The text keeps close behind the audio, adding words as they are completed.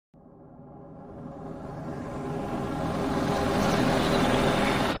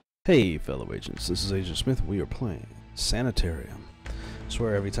Hey fellow agents, this is Agent Smith. We are playing Sanitarium. I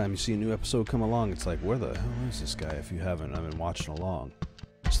swear every time you see a new episode come along, it's like, where the hell is this guy? If you haven't, I've been watching along.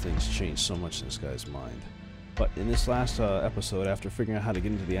 This thing's changed so much in this guy's mind. But in this last episode, after figuring out how to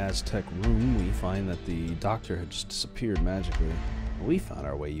get into the Aztec room, we find that the doctor had just disappeared magically. We found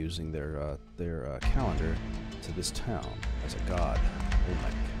our way using their calendar to this town as a god,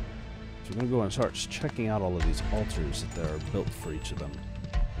 Olmec. So we're going to go and start checking out all of these altars that are built for each of them.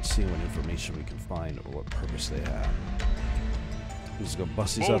 See what information we can find or what purpose they have. Just go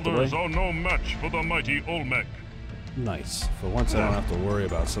bust these out the way. Boulders are no match for the mighty Olmec. Nice. For once I don't have to worry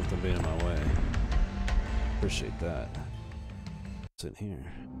about something being in my way. Appreciate that. What's in here?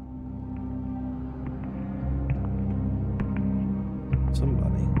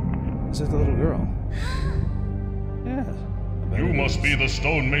 Somebody. Is that the little girl? Yeah. You must be the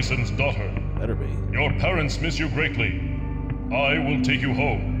stonemason's daughter. Better be. Your parents miss you greatly. I will take you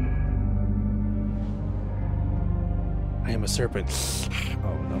home. I am a serpent.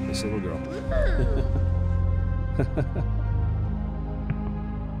 Oh, no, this little girl.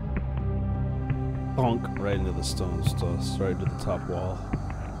 Bonk right into the stone stuff, right into the top wall.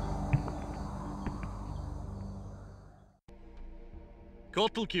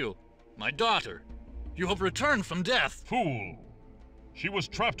 Quetzalcoatl, my daughter, you have returned from death. Fool! She was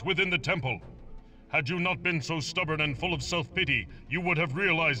trapped within the temple. Had you not been so stubborn and full of self-pity, you would have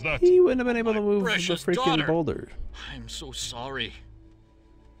realized that... He wouldn't have been able to move the precious freaking daughter. boulder. I'm so sorry.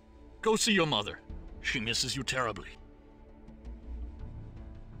 Go see your mother. She misses you terribly.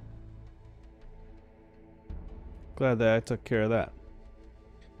 Glad that I took care of that.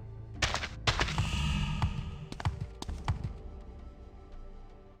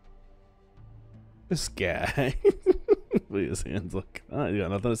 This guy. Look at his hands. Look. Oh, you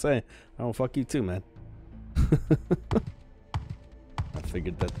got nothing to say. I don't fuck you too, man. I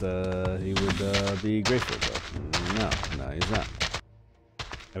figured that he would be grateful, but no, he's not.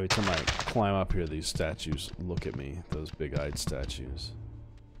 Every time I climb up here, these statues look at me. Those big-eyed statues.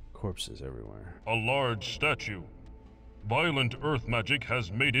 Corpses everywhere. A large statue. Violent earth magic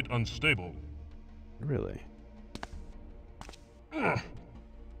has made it unstable. Really?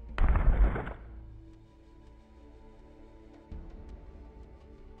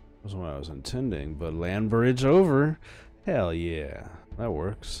 Was what I was intending, but land bridge over. Hell yeah, that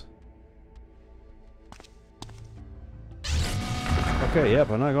works. Okay,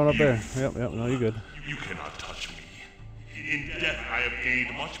 yep, I'm not going up there. Yep, no, you're good. You cannot touch me. In death I have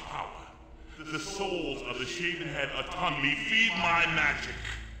gained much power. The souls of the shaven head upon me feed my magic.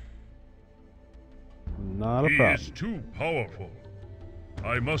 Not a problem. He is too powerful.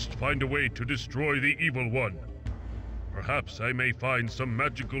 I must find a way to destroy the evil one. Perhaps I may find some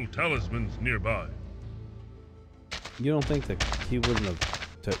magical talismans nearby. You don't think that he wouldn't have...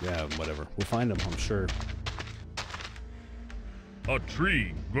 yeah, whatever. We'll find him, I'm sure. A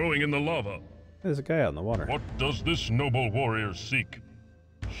tree growing in the lava. There's a guy out in the water. What does this noble warrior seek?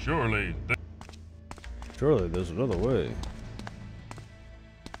 Surely there's another way.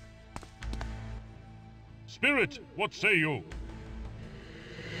 Spirit, what say you?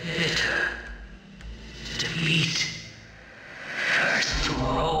 Bitter. Defeat. Curse to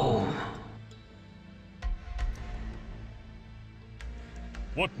Rome.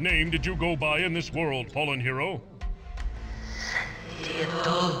 What name did you go by in this world, fallen hero?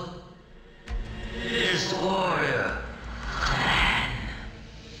 Sanitarium. This warrior. Clan.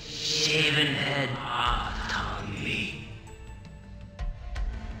 Shaven head Otanmi.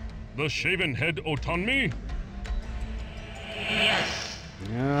 The shaven head Otanmi? Yes.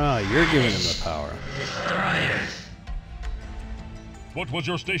 Ah, you're giving him the power. Destroyers. What was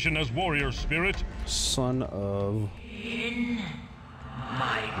your station as warrior, Spirit? Son of... In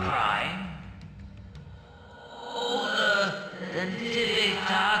my prime. Older than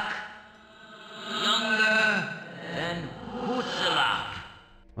Tivitak. Younger than Quetzalcoatl.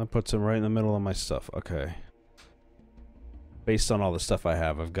 That puts him right in the middle of my stuff. Okay. Based on all the stuff I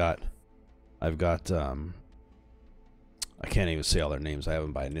have, I've got I can't even say all their names. I have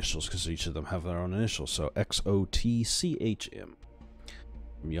them by initials because each of them have their own initials. So XOTCHM.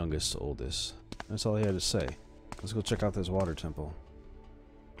 From youngest to oldest. That's all he had to say. Let's go check out this water temple.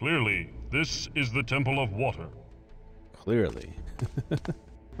 Clearly, this is the Temple of Water. Clearly.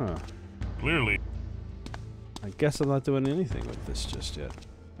 Huh. Clearly. I guess I'm not doing anything with this just yet.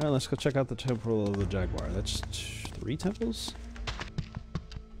 Alright, let's go check out the Temple of the Jaguar. That's 3 temples?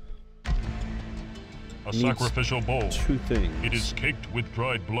 A sacrificial bowl. 2 things. It is caked with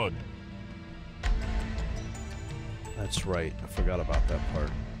dried blood. That's right. I forgot about that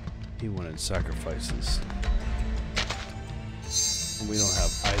part. He wanted sacrifices. And we don't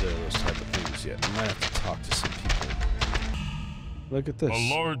have either of those type of things yet. We might have to talk to some people. Look at this.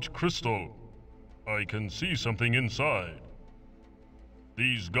 A large crystal. I can see something inside.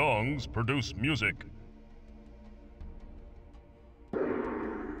 These gongs produce music.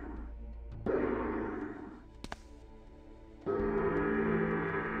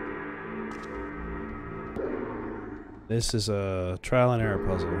 This is a trial and error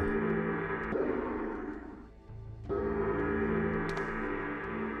puzzle.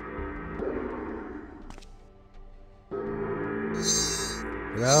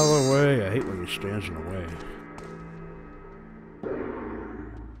 Get out of the way. I hate when he stands in the way.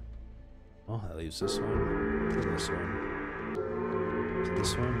 Oh, that leaves this one. To this one. To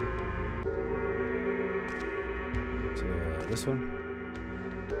this one. To this one.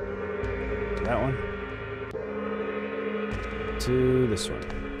 To that one. To this one.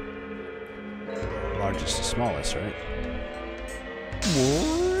 Largest to smallest, right?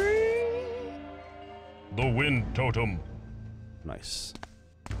 The wind totem. Nice.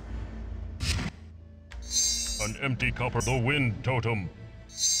 An empty copper. The wind totem.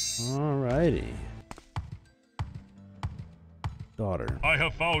 Alrighty. Daughter. I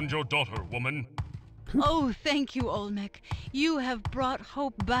have found your daughter, woman. Oh, thank you, Olmec. You have brought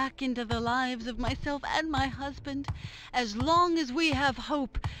hope back into the lives of myself and my husband. As long as we have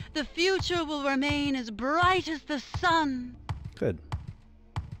hope, the future will remain as bright as the sun. Good.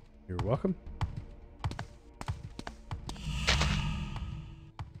 You're welcome.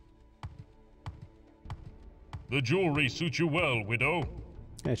 The jewelry suits you well, widow.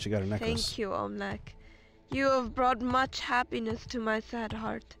 Yeah, she got a necklace. Thank you, Olmec. You have brought much happiness to my sad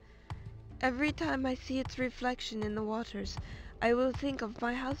heart. Every time I see its reflection in the waters, I will think of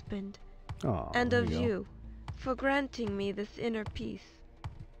my husband. Aw, and there of you go. you, for granting me this inner peace.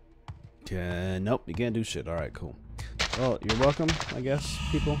 Nope, you can't do shit. Alright, cool. Well, you're welcome, I guess,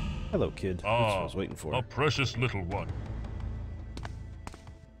 people. Hello, kid. That's what I was waiting for. A precious little one.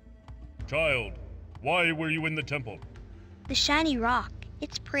 Child, why were you in the temple? The shiny rock.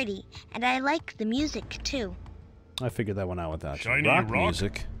 It's pretty, and I like the music too. I figured that one out without you. Shiny Rock rock?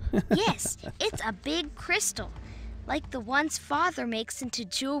 music. Yes, it's a big crystal, like the ones Father makes into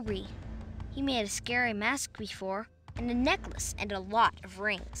jewelry. He made a scary mask before, and a necklace, and a lot of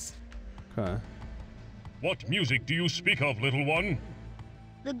rings. Okay. What music do you speak of, little one?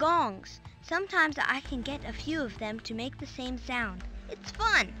 The gongs. Sometimes I can get a few of them to make the same sound. It's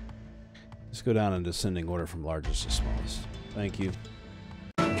fun. Let's go down in descending order from largest to smallest. Thank you.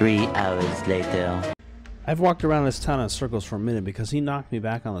 3 hours later. I've walked around this town in circles for a minute because he knocked me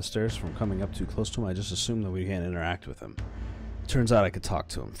back on the stairs from coming up too close to him. I just assumed that we can't interact with him. Turns out I could talk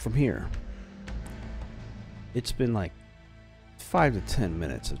to him from here. It's been like 5 to 10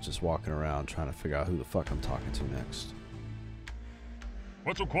 minutes of just walking around trying to figure out who the fuck I'm talking to next.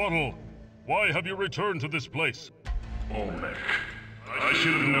 Quetzalcoatl, why have you returned to this place? Olmec, I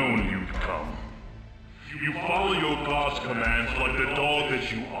should have known you'd come. You follow your god's commands like the dog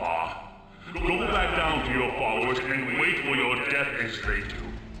that you are. Go back down to your followers and wait for your death as they do.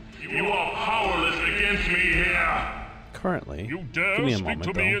 You are powerless against me here. Currently. You dare Give me a speak moment,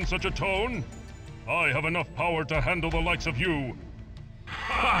 to me though. in such a tone? I have enough power to handle the likes of you.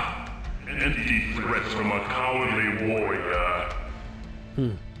 Ha! Empty threats from a cowardly warrior.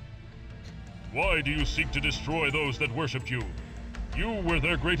 Why do you seek to destroy those that worship you? You were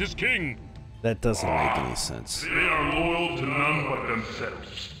their greatest king. That doesn't make any sense. They are loyal to none but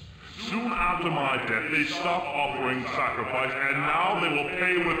themselves. Soon after my death, they stopped offering sacrifice, and now they will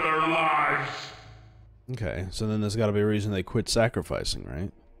pay with their lives. Okay, so then there's got to be a reason they quit sacrificing,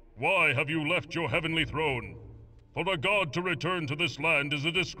 right? Why have you left your heavenly throne? For a god to return to this land is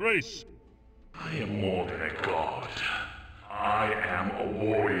a disgrace. I am more than a god. I am a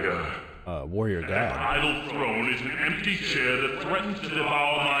warrior. Warrior That god. idle throne is an empty chair that threatens to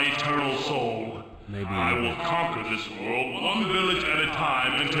devour my eternal soul. Maybe. I will conquer this world one village at a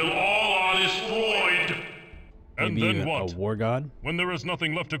time until all are destroyed. And Maybe then a what? war god? When there is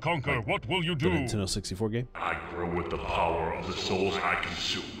nothing left to conquer, what will you The do? Nintendo 64 game? I grow with the power of the souls I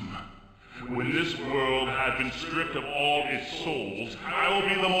consume. When this world has been stripped of all its souls, I will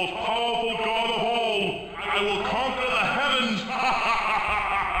be the most powerful god of all. I will conquer the heavens.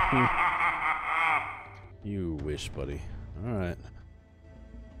 You wish, buddy. Alright.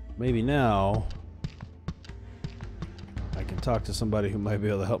 Maybe now I can talk to somebody who might be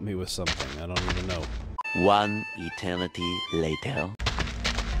able to help me with something. I don't even know. 1 eternity later.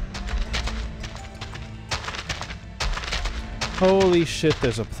 Holy shit,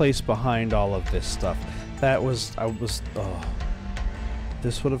 there's a place behind all of this stuff.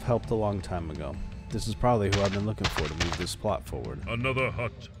 This would have helped a long time ago. This is probably who I've been looking for to move this plot forward. Another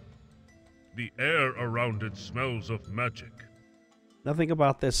hut. The air around it smells of magic. Nothing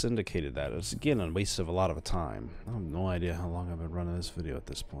about this indicated that. It was, again, a waste of a lot of time. I have no idea how long I've been running this video at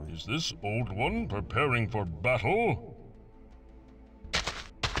this point. Is this old one preparing for battle?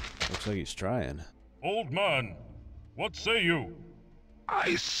 Looks like he's trying. Old man, what say you?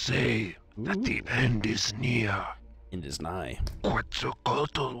 I say that the end is near. End is nigh.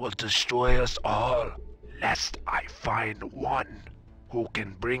 Quetzalcoatl will destroy us all, lest I find one who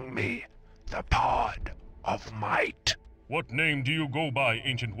can bring me the pod of might. What name do you go by,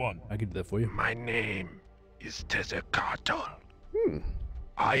 Ancient One? I can do that for you. My name is Quetzalcoatl.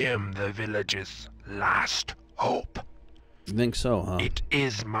 I am the village's last hope. You think so, huh? It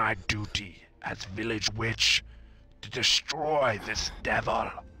is my duty as village witch to destroy this devil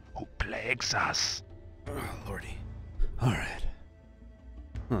who plagues us. Oh, lordy. Alright.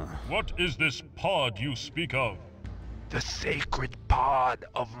 Huh. What is this pod you speak of? The sacred pod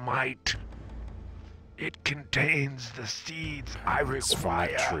of might. It contains the seeds I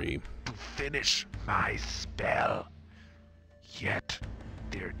require to finish my spell. Yet,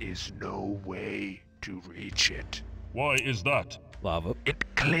 there is no way to reach it. Why is that? Lava. It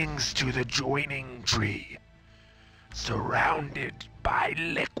clings to the joining tree, surrounded by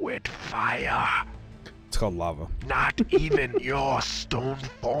liquid fire. It's called lava. Not even your stone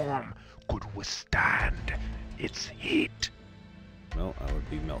form could withstand its heat. Well, I would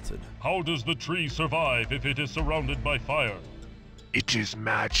be melted. How does the tree survive if it is surrounded by fire? It is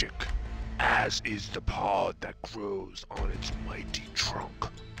magic, as is the pod that grows on its mighty trunk.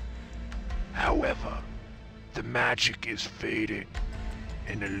 However, the magic is fading,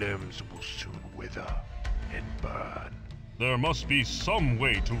 and the limbs will soon wither and burn. There must be some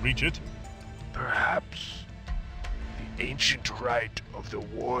way to reach it. Perhaps the ancient rite of the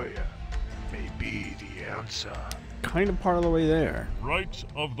warrior may be the answer. Kind of part of the way there. Rite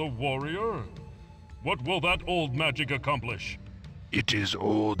of the warrior? What will that old magic accomplish? It is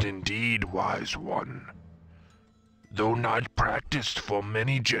old indeed, wise one. Though not practiced for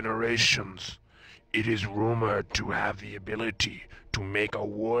many generations, it is rumored to have the ability to make a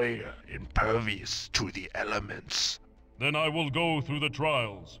warrior impervious to the elements. Then I will go through the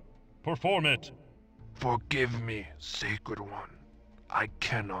trials. Perform it. Forgive me, Sacred One. I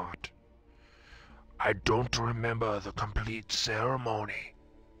cannot. I don't remember the complete ceremony.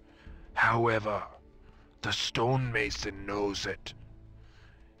 However, the stonemason knows it.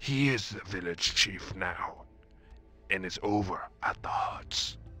 He is the village chief now, and is over at the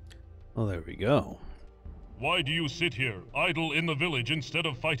huts. Oh, there we go. Why do you sit here, idle in the village instead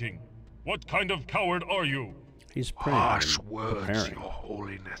of fighting? What kind of coward are you? He's praying. Harsh words, Your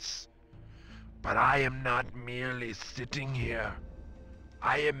Holiness. But I am not merely sitting here.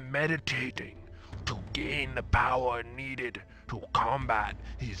 I am meditating to gain the power needed to combat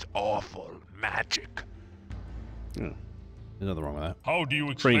his awful magic. There's nothing wrong with that. How do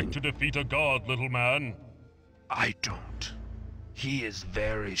you expect to defeat a god, little man? I don't. He is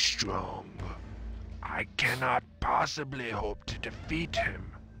very strong. I cannot possibly hope to defeat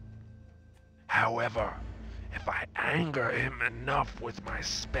him. However, if I anger him enough with my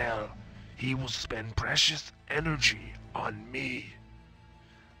spell, he will spend precious energy on me.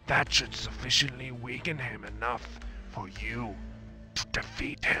 That should sufficiently weaken him enough for you to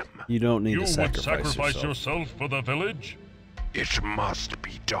defeat him. You don't need to sacrifice You would sacrifice yourself for the village? It must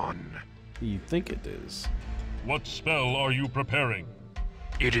be done. You think it is. What spell are you preparing?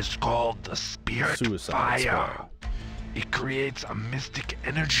 It is called the Spirit Suicide Fire. spell. It creates a mystic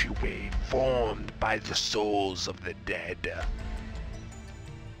energy wave formed by the souls of the dead.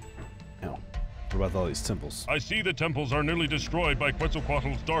 Now, what about all these temples? I see the temples are nearly destroyed by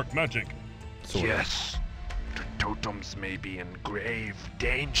Quetzalcoatl's dark magic. Yes, the totems may be in grave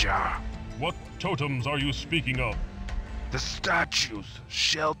danger. What totems are you speaking of? The statues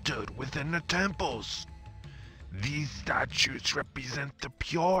sheltered within the temples. These statues represent the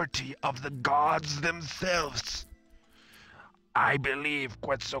purity of the gods themselves. I believe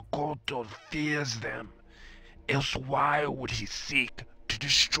Quetzalcoatl fears them, else why would he seek to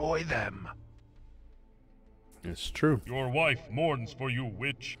destroy them? It's true. Your wife mourns for you,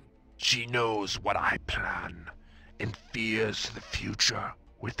 witch. She knows what I plan, and fears the future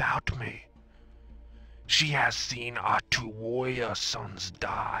without me. She has seen our 2 warrior sons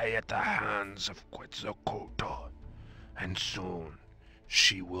die at the hands of Quetzalcoatl, and soon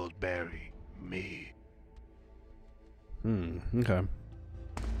she will bury me. Okay.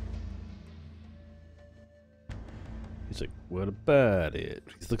 He's like, what about it?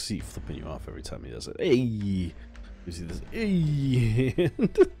 He's like, see, flipping you off every time he does it. Hey! You see this? Hey!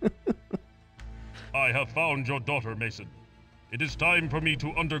 I have found your daughter, Mason. It is time for me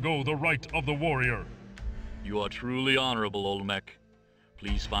to undergo the rite of the warrior. You are truly honorable, Olmec.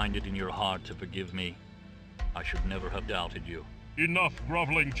 Please find it in your heart to forgive me. I should never have doubted you. Enough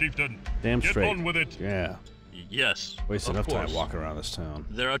groveling, chieftain. Damn Get straight. on with it. Yeah. Yes, Wasted of enough time course. walking around this town.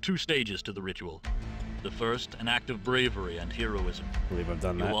 There are 2 stages to the ritual. The first, an act of bravery and heroism. I believe I've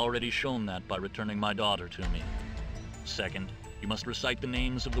done You've that. already shown that by returning my daughter to me. Second, you must recite the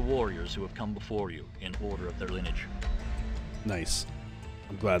names of the warriors who have come before you in order of their lineage. Nice.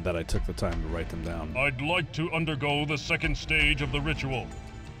 I'm glad that I took the time to write them down. I'd like to undergo the second stage of the ritual.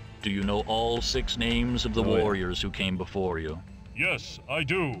 Do you know all 6 names of the Oh, yeah. warriors who came before you? Yes, I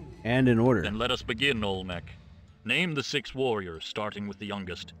do. And in order. Then let us begin, Olmec. Name the 6 warriors, starting with the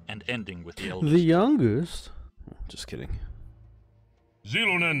youngest and ending with the eldest. The youngest? Oh, just kidding.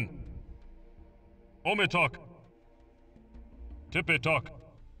 Zilunen. Ometok. Tipetok.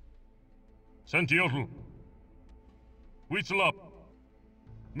 Santiotl. Quetzalcoatl.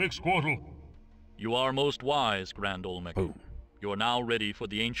 Mixquartl. You are most wise, Grand Olmec. Oh. You are now ready for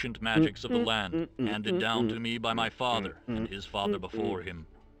the ancient magics of the land, handed down to me by my father and his father before him.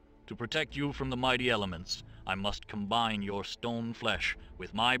 To protect you from the mighty elements, I must combine your stone flesh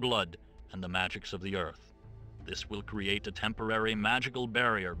with my blood and the magics of the earth. This will create a temporary magical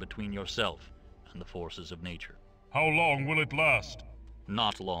barrier between yourself and the forces of nature. How long will it last?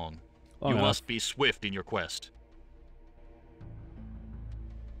 Not long. Long You enough. must be swift in your quest.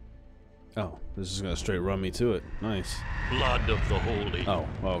 Oh, this is gonna straight run me to it. Nice. Blood of the holy. Oh,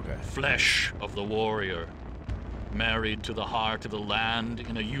 okay. Flesh of the warrior. Married to the heart of the land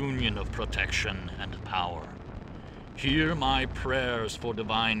in a union of protection and power. Hear my prayers for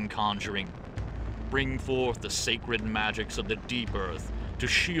divine conjuring. Bring forth the sacred magics of the deep earth to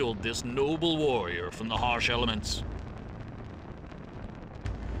shield this noble warrior from the harsh elements.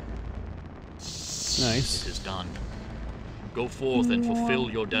 Nice. It is done. Go forth and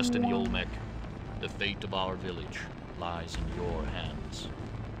fulfill your destiny, Olmec. The fate of our village lies in your hands.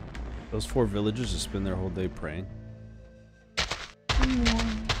 Those 4 villagers just spend their whole day praying.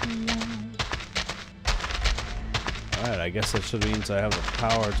 Alright, I guess that should means I have the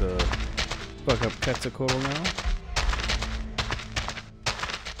power to fuck up Quetzalcoatl now.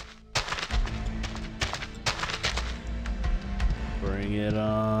 Bring it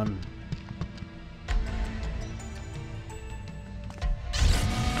on.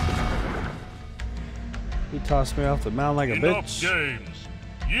 He tossed me off the mountain like a Enough bitch. games.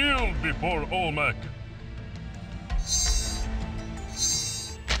 Yield before Olmec.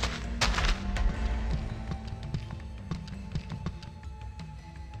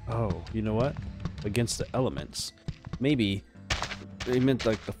 Oh, you know what? Against the elements. Maybe they meant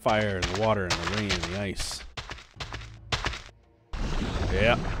like the fire and the water and the rain and the ice.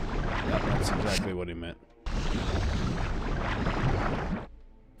 Yeah. Yep, that's exactly what he meant.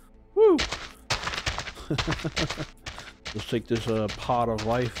 Woo! Let's take this pot of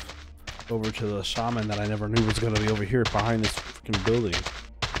life over to the shaman that I never knew was going to be over here behind this freaking building.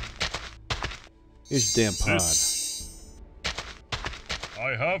 Here's your damn pod.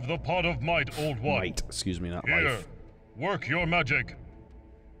 I have the pot of might, Old One. Might, excuse me, not Here, life. work your magic.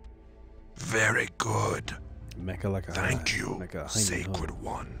 Very good. Mecha like a Thank you, like a Sacred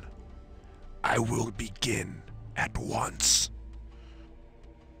One. I will begin at once.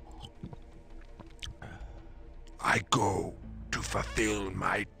 I go to fulfill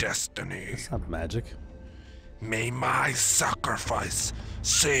my destiny. It's not magic. May my sacrifice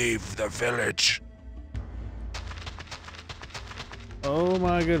save the village. Oh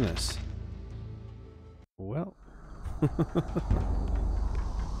my goodness. Well.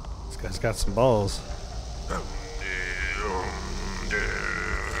 This guy's got some balls.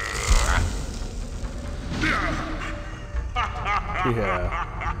 Yeah.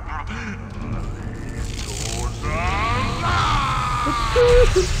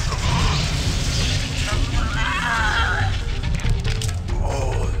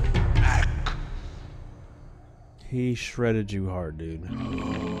 He shredded you hard, dude.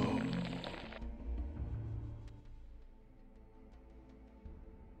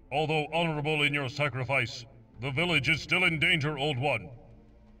 Although honorable in your sacrifice, the village is still in danger, Old One.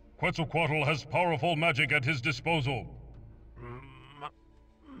 Quetzalcoatl has powerful magic at his disposal.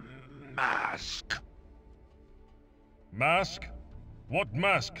 Mask. Mask? What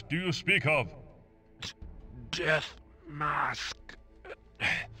mask do you speak of? Death Mask.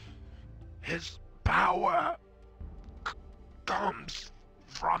 His power comes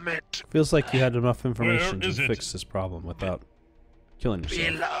from it. Feels like you had enough information Where is to it? fix this problem without killing yourself.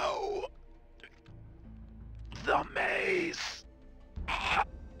 Below the maze.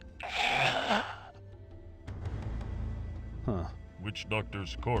 witch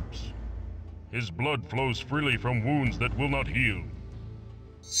doctor's corpse. His blood flows freely from wounds that will not heal.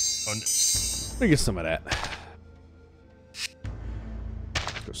 Let me get some of that.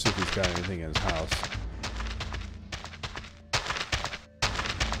 Let's go see if he's got anything in his house.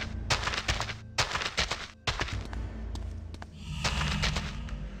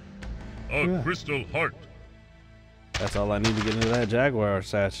 A crystal heart. That's all I need to get into that jaguar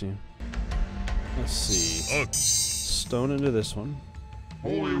statue. Let's see. Stone into this one.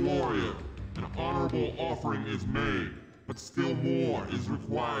 Holy warrior, an honorable offering is made, but still more is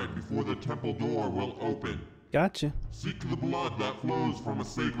required before the temple door will open. Gotcha. Seek the blood that flows from a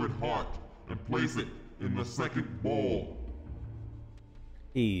sacred heart and place it in the second bowl.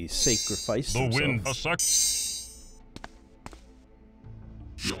 He sacrificed The himself. wind a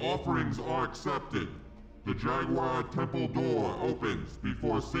The offerings are accepted. The jaguar temple door opens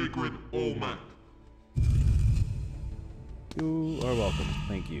before sacred Olmec. You are welcome.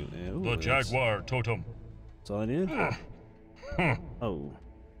 Thank you. Ooh, The jaguar totem. That's all I needed? Oh.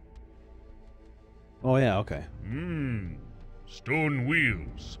 Oh, yeah, okay. Stone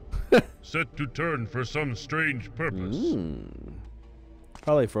wheels. Set to turn for some strange purpose.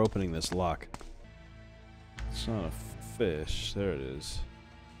 Probably for opening this lock. It's not a fish. There it is.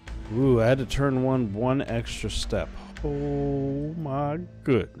 Ooh, I had to turn one extra step. Oh my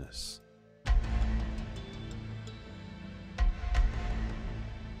goodness.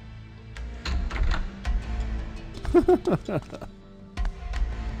 The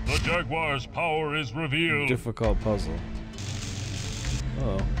jaguar's power is revealed. Difficult puzzle. Uh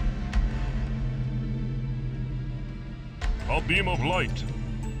oh. A beam of light.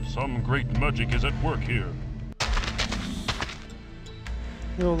 Some great magic is at work here.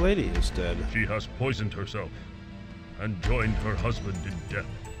 The old lady is dead. She has poisoned herself and joined her husband in death.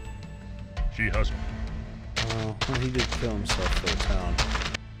 She has... Oh, well, he did kill himself for the town.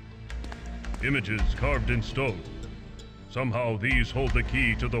 Images carved in stone. Somehow these hold the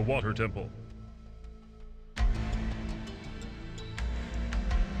key to the water temple.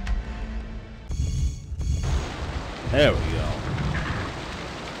 There we go.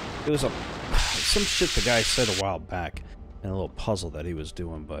 It was some shit the guy said a while back in a little puzzle that he was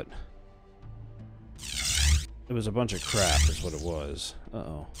doing, but it was a bunch of crap is what it was.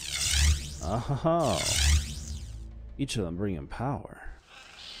 Uh-oh. Oh. Each of them bringing power.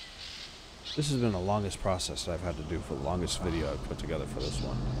 This has been the longest process that I've had to do for the longest video I've put together for this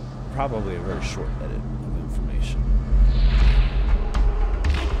one. Probably a very short edit of information.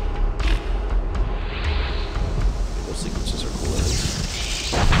 Those sequences are cool.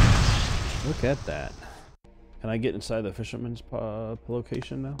 Look at that. Can I get inside the fisherman's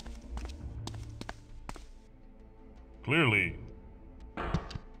location now? Clearly. Sure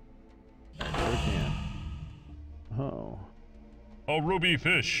can. Oh. A ruby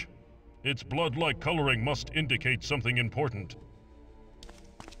fish. Its blood-like coloring must indicate something important.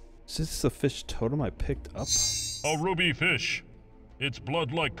 Is this the fish totem I picked up? A ruby fish. Its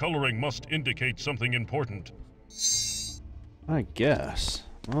blood-like coloring must indicate something important. I guess.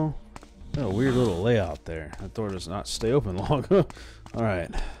 Well, got a weird little layout there. That door does not stay open long.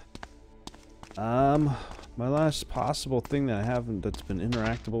 Alright. My last possible thing that I haven't that's been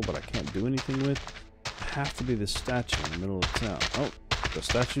interactable but I can't do anything with have to be this statue in the middle of town. Oh, the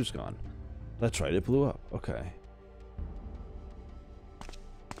statue's gone. That's right, it blew up. Okay.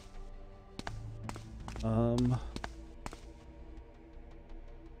 The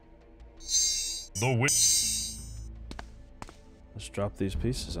wind. Let's drop these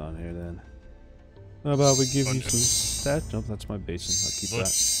pieces on here then. How about we give you some stat? Nope, that's my basin. I'll keep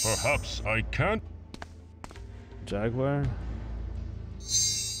that. Perhaps I can't. Jaguar.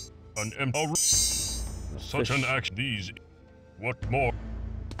 Such an act. These. What more?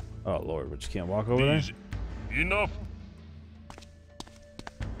 Oh lord, but you can't walk over there? Enough.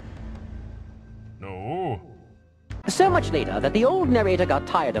 No. So much later that the old narrator got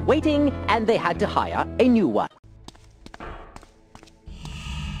tired of waiting and they had to hire a new one.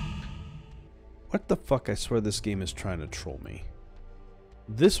 What the fuck? I swear this game is trying to troll me.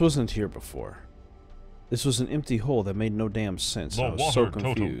 This wasn't here before. This was an empty hole that made no damn sense. I was so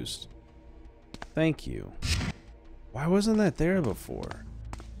confused. Thank you. Why wasn't that there before?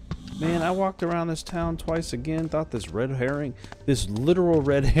 Man, I walked around this town twice again, thought this red herring, this literal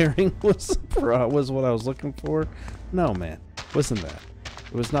red herring was what I was looking for. No, man, wasn't that.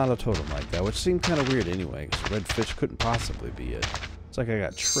 It was not a totem like that, which seemed kind of weird anyway, because red fish couldn't possibly be it. It's like I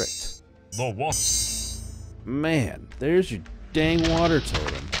got tricked. The what? Man, there's your dang water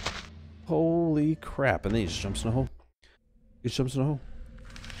totem. Holy crap, and then he just jumps in a hole. He jumps in a hole.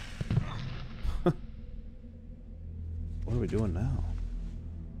 what are we doing now?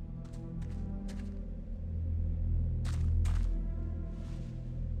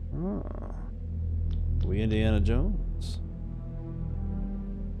 Oh. We Indiana Jones.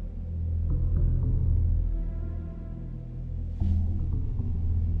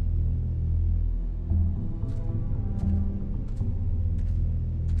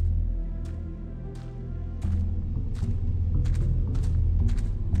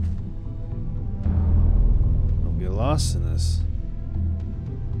 Don't get lost in this.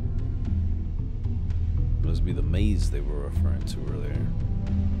 Must be the maze they were referring to earlier.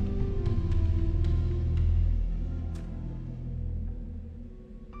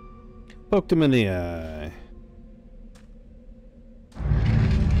 Poked him in the eye.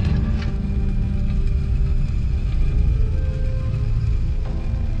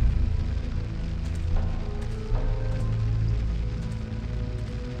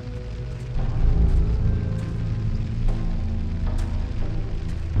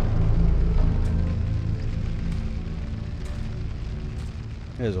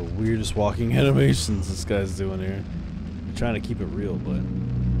 There's the weirdest walking animations this guy's doing here. I'm trying to keep it real, but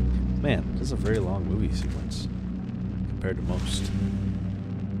man, this is a very long movie sequence compared to most.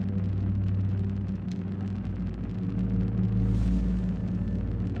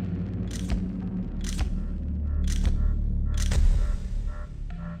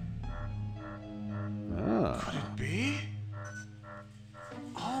 Could it be?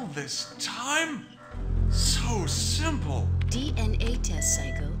 All this time? So simple. DNA test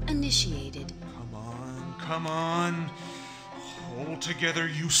cycle initiated. Come on, come on. Hold together,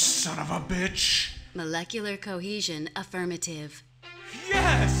 you son of a bitch. Molecular cohesion affirmative.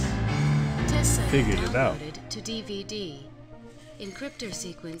 Yes! Test cycle Figured it out. downloaded to DVD. Encryptor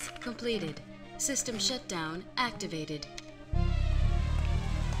sequence completed. System shutdown activated.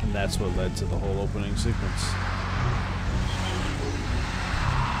 And that's what led to the whole opening sequence.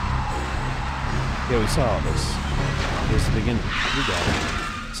 Yeah, we saw all this. Here's the beginning. We got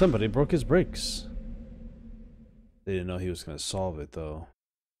it. Somebody broke his brakes. They didn't know he was going to solve it, though.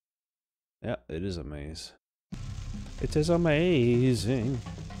 Yeah, it is a maze. It is amazing.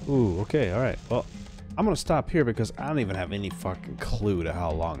 Ooh, okay, alright. Well, I'm going to stop here because I don't even have any fucking clue to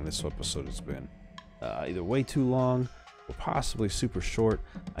how long this episode has been. Either way too long or possibly super short.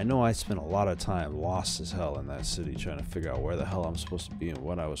 I know I spent a lot of time lost as hell in that city trying to figure out where the hell I'm supposed to be and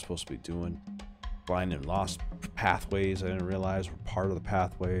what I was supposed to be doing. Blind and lost pathways I didn't realize were part of the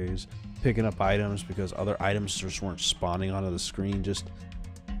pathways. Picking up items because other items just weren't spawning onto the screen. Just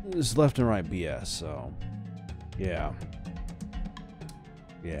left and right BS. So, yeah.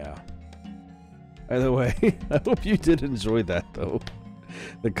 Either way, I hope you did enjoy that, though.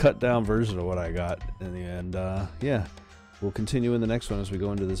 The cut down version of what I got in the end. Yeah, we'll continue in the next one as we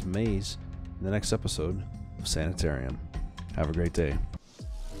go into this maze in the next episode of Sanitarium. Have a great day.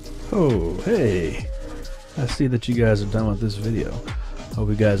 Oh, hey. I see that you guys are done with this video. Hope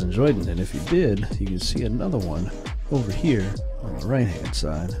you guys enjoyed it, and if you did, you can see another one over here on the right hand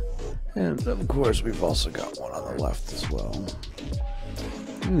side. And of course, we've also got one on the left as well.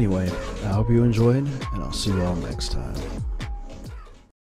 Anyway, I hope you enjoyed, and I'll see you all next time.